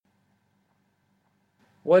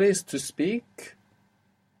What is to speak?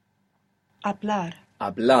 Hablar.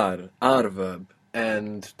 Hablar, our verb.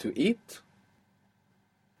 And to eat?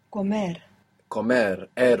 Comer. Comer,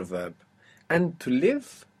 er verb. And to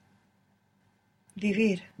live?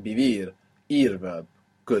 Vivir. Vivir, ir verb.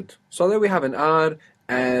 Good. So there we have an ar,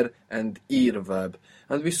 er, and ir verb.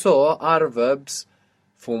 And we saw ar verbs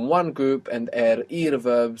form one group and ir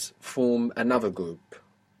verbs form another group.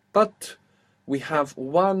 But we have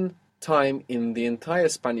one time in the entire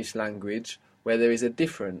Spanish language where there is a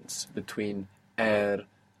difference between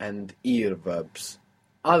and ir verbs.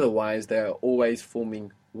 Otherwise, they are always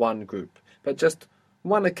forming one group. But just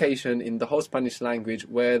one occasion in the whole Spanish language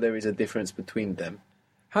where there is a difference between them.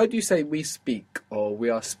 How do you say we speak or we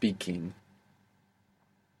are speaking?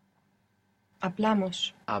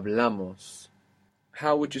 Hablamos. Hablamos.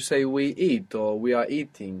 How would you say we eat or we are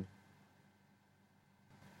eating?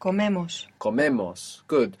 Comemos. Comemos.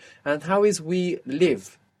 Good. And how is we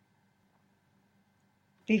live?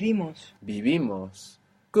 Vivimos. Vivimos.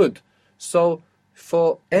 Good. So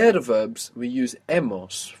for er verbs we use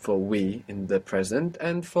hemos for we in the present,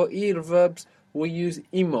 and for ir verbs we use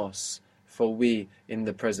imos for we in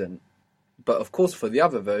the present. But of course for the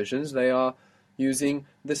other versions they are using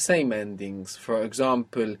the same endings. For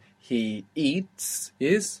example, he eats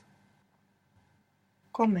is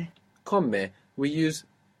Come. come. We use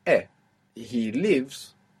e. He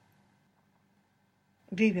lives,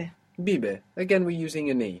 Vive. vive. Again we're using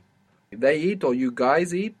an e. They eat or you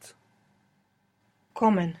guys eat.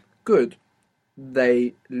 Comen. Good.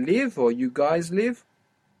 They live or you guys live.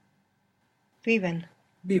 Viven.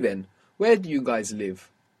 Viven. Where do you guys live?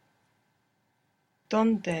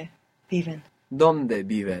 Donde viven. Donde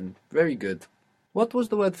viven. Very good. What was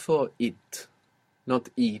the word for it? Not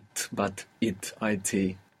eat, but it,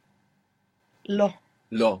 it. Lo.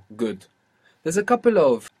 Lo. Good. There's a couple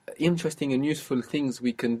of interesting and useful things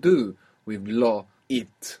we can do with lo,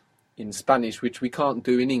 it, in Spanish, which we can't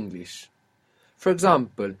do in English. For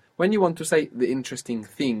example, when you want to say the interesting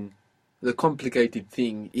thing, the complicated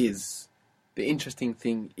thing is, the interesting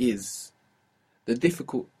thing is, the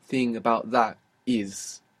difficult thing about that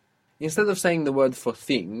is. Instead of saying the word for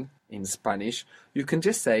thing in Spanish, you can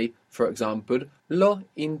just say, for example, lo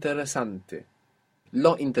interesante.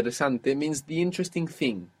 Lo interesante means the interesting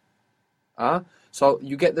thing. So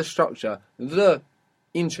you get the structure, the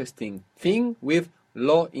interesting thing with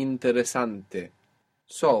lo interesante.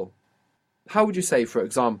 So, how would you say, for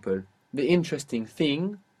example, the interesting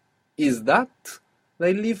thing is that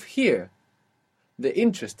they live here? The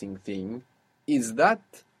interesting thing is that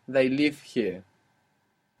they live here.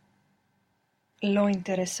 Lo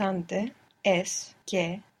interesante es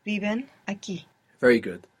que viven aquí. Very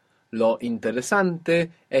good. Lo interesante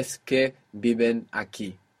es que viven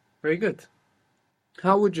aquí. Very good.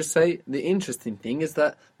 How would you say the interesting thing is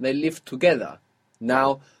that they live together?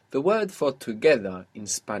 Now, the word for together in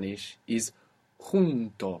Spanish is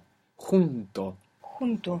junto. Junto.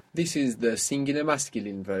 Junto. This is the singular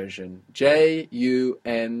masculine version. Junto.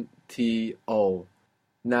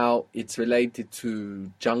 Now, it's related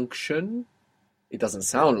to junction. It doesn't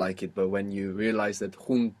sound like it, but when you realize that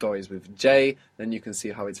junto is with J, then you can see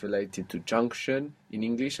how it's related to junction in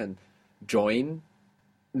English and join.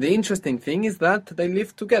 The interesting thing is that they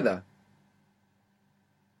live together.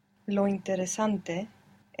 Lo interesante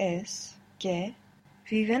es que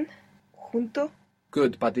viven junto.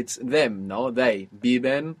 Good, but it's them, no? They.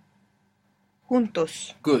 Viven.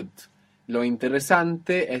 Juntos. Good. Lo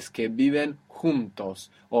interesante es que viven juntos.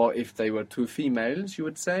 Or if they were two females, you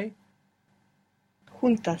would say?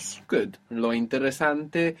 Juntas. Good. Lo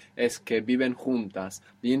interesante es que viven juntas.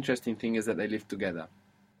 The interesting thing is that they live together.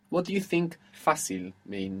 What do you think fácil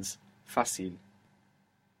means? Fácil.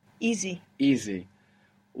 Easy. Easy.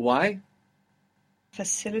 Why?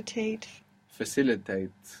 Facilitate.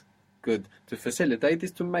 Facilitate. Good. To facilitate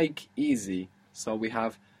is to make easy. So we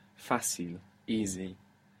have fácil, easy.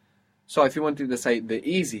 So if you wanted to say the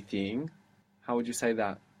easy thing, how would you say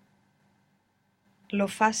that? Lo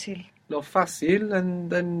fácil. Lo fácil, and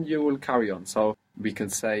then you will carry on. So we can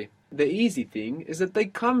say the easy thing is that they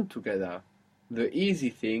come together. The easy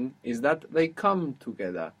thing is that they come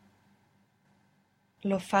together.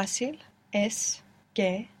 Lo fácil es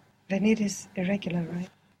que venir is irregular, right?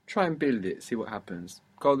 Try and build it, see what happens.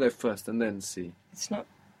 Go there first and then see. It's not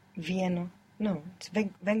vieno. No, it's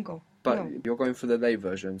vengo. But no. you're going for the they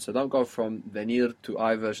version, so don't go from venir to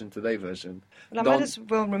I version to they version. Well, I might as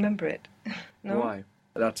well remember it. No? Why?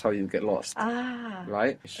 That's how you get lost.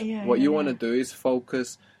 Right? Yeah, What you yeah. want to do is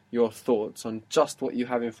focus your thoughts on just what you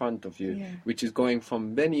have in front of you, Yeah. which is going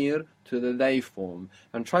from venir to the they form,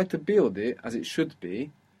 and try to build it as it should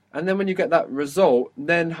be, And then when you get that result,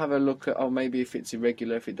 then have a look at, maybe if it's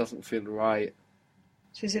irregular, if it doesn't feel right.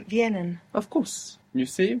 So is it vienen? Of course. You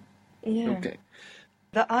see? Yeah. Okay.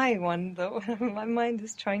 The I one, though, my mind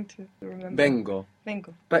is trying to remember. Vengo.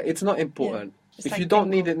 Vengo. But it's not important. It's If like you don't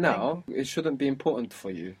vengo, need it now, vengo. it shouldn't be important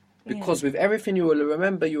for you. Yeah. Because with everything you will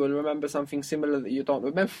remember something similar that you don't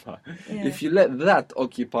remember. Yeah. If you let that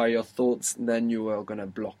occupy your thoughts, then you are going to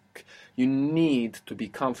block. You need to be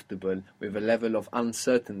comfortable with a level of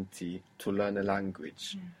uncertainty to learn a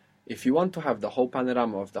language. If you want to have the whole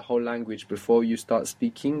panorama of the whole language before you start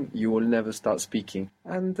speaking, you will never start speaking.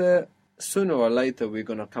 And sooner or later we're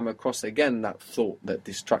going to come across again that thought that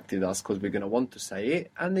distracted us because we're going to want to say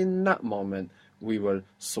it, and in that moment we will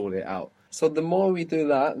sort it out. So the more we do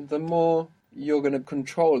that, the more you're going to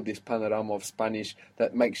control this panorama of Spanish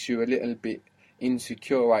that makes you a little bit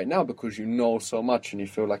insecure right now because you know so much and you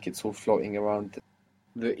feel like it's all floating around.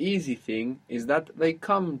 The easy thing is that they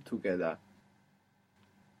come together.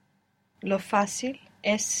 Lo fácil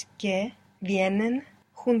es que vienen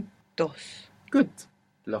juntos. Good.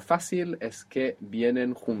 Lo fácil es que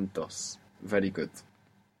vienen juntos. Very good.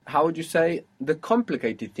 How would you say the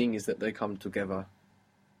complicated thing is that they come together?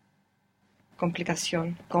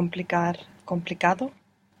 Complicación. Complicar. Complicado.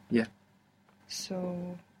 Yeah.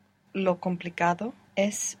 So, lo complicado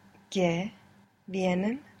es que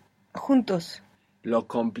vienen juntos. Lo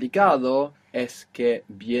complicado es que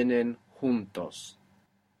vienen juntos.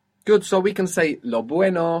 Good, so we can say lo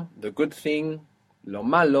bueno, the good thing, lo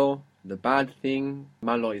malo, the bad thing.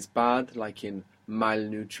 Malo is bad, like in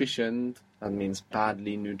malnutritioned. That means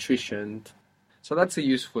badly nutritioned. So that's a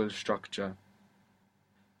useful structure.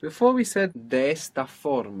 Before we said de esta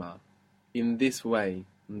forma, in this way,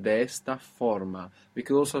 de esta forma. We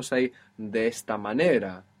could also say de esta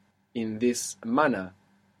manera, in this manner.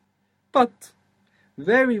 But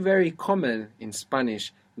very, very common in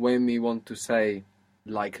Spanish when we want to say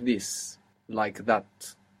like this, like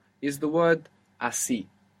that, is the word así.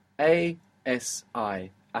 A-S-I,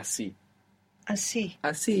 así. Así.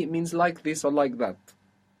 Así means like this or like that.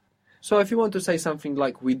 So if you want to say something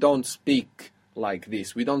like we don't speak like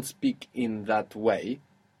this, we don't speak in that way,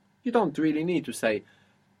 you don't really need to say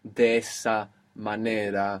de esa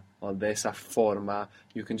manera or de esa forma.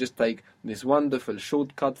 You can just take this wonderful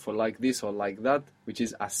shortcut for like this or like that, which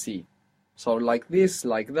is así. So like this,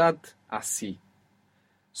 like that, así.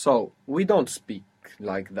 So we don't speak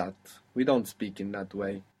like that. We don't speak in that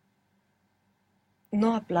way.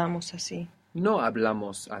 No hablamos así. No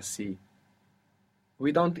hablamos así.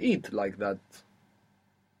 We don't eat like that.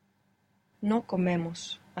 No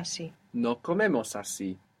comemos así. No comemos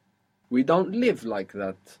así. We don't live like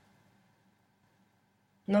that.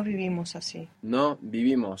 No vivimos así. No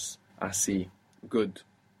vivimos así. Good.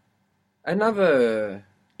 Another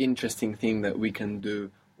interesting thing that we can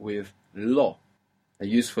do with lo, a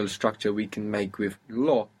useful structure we can make with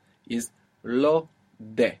lo, is lo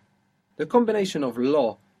de. The combination of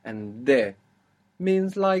lo and de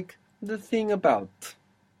means like the thing about.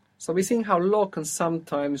 So we're seeing how lo can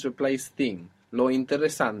sometimes replace thing. Lo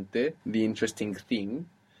interesante, the interesting thing,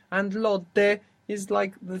 and lo de is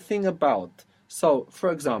like the thing about. So,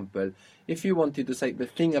 for example, if you wanted to say the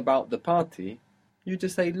thing about the party, you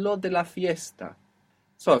just say lo de la fiesta.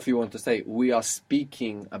 So if you want to say we are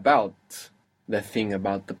speaking about the thing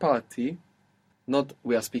about the party, not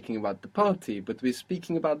we are speaking about the party, but we're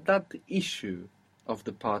speaking about that issue of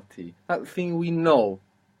the party, that thing we know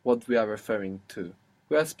what we are referring to.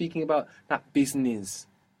 We are speaking about that business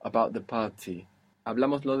about the party.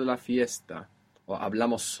 Hablamos lo de la fiesta. Or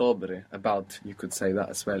hablamos sobre, about, you could say that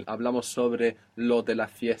as well. Hablamos sobre lo de la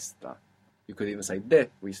fiesta. You could even say de,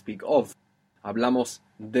 we speak of. Hablamos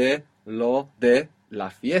de lo de la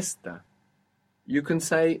fiesta. You can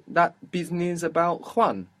say that business about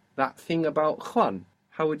Juan, that thing about Juan.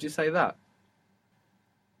 How would you say that?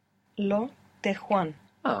 Lo de Juan.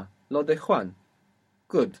 Lo de Juan.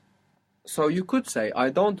 Good. So you could say, I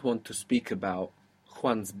don't want to speak about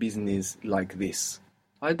Juan's business like this.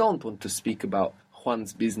 I don't want to speak about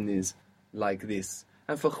Juan's business like this.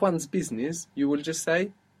 And for Juan's business, you will just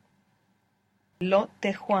say, Lo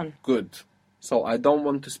de Juan. good. So I don't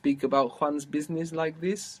want to speak about Juan's business like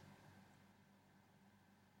this.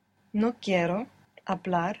 No quiero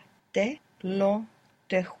hablar de lo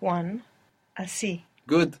de Juan así.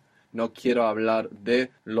 Good. No quiero hablar de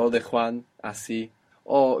lo de Juan así.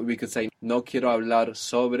 Or we could say, no quiero hablar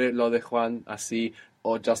sobre lo de Juan así.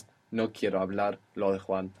 Or just, no quiero hablar lo de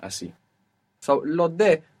Juan así. So, lo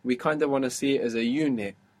de, we kind of want to see it as a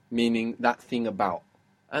unit, meaning that thing about.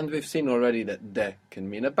 And we've seen already that de can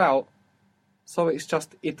mean about. So it's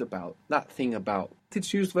just it about, that thing about.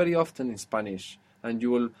 It's used very often in Spanish. and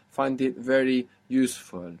you will find it very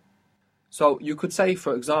useful. So you could say,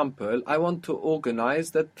 for example, I want to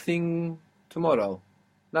organize that thing tomorrow.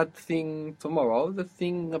 That thing tomorrow, the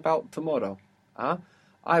thing about tomorrow.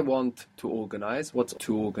 I want to organize. What's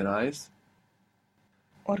to organize?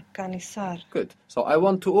 Organizar. Good. So I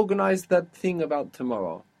want to organize that thing about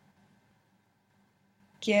tomorrow.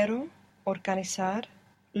 Quiero organizar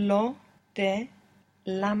lo de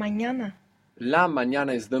la mañana. La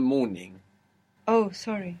mañana is the morning. Oh,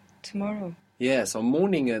 sorry, tomorrow. Yeah, so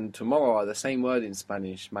morning and tomorrow are the same word in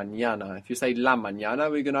Spanish, mañana. If you say la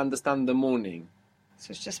mañana, we're going to understand the morning.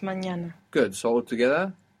 So it's just mañana. Good. So all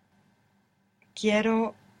together?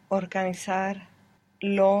 Quiero organizar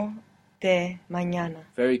lo de mañana.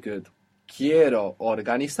 Very good. Quiero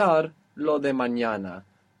organizar lo de mañana.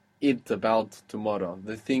 It about tomorrow.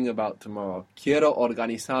 The thing about tomorrow. Quiero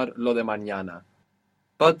organizar lo de mañana.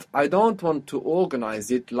 But I don't want to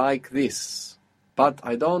organize it like this. But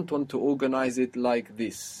I don't want to organize it like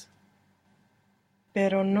this.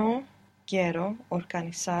 Pero no quiero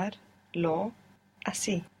organizarlo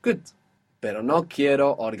así. Good. Pero no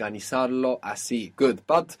quiero organizarlo así. Good.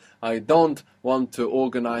 But I don't want to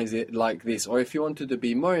organize it like this. Or if you wanted to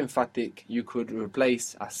be more emphatic, you could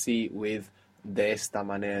replace así with de esta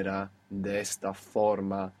manera, de esta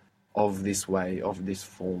forma, of this way, of this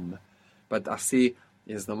form. But así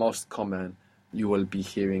is the most common. You will be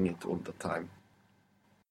hearing it all the time.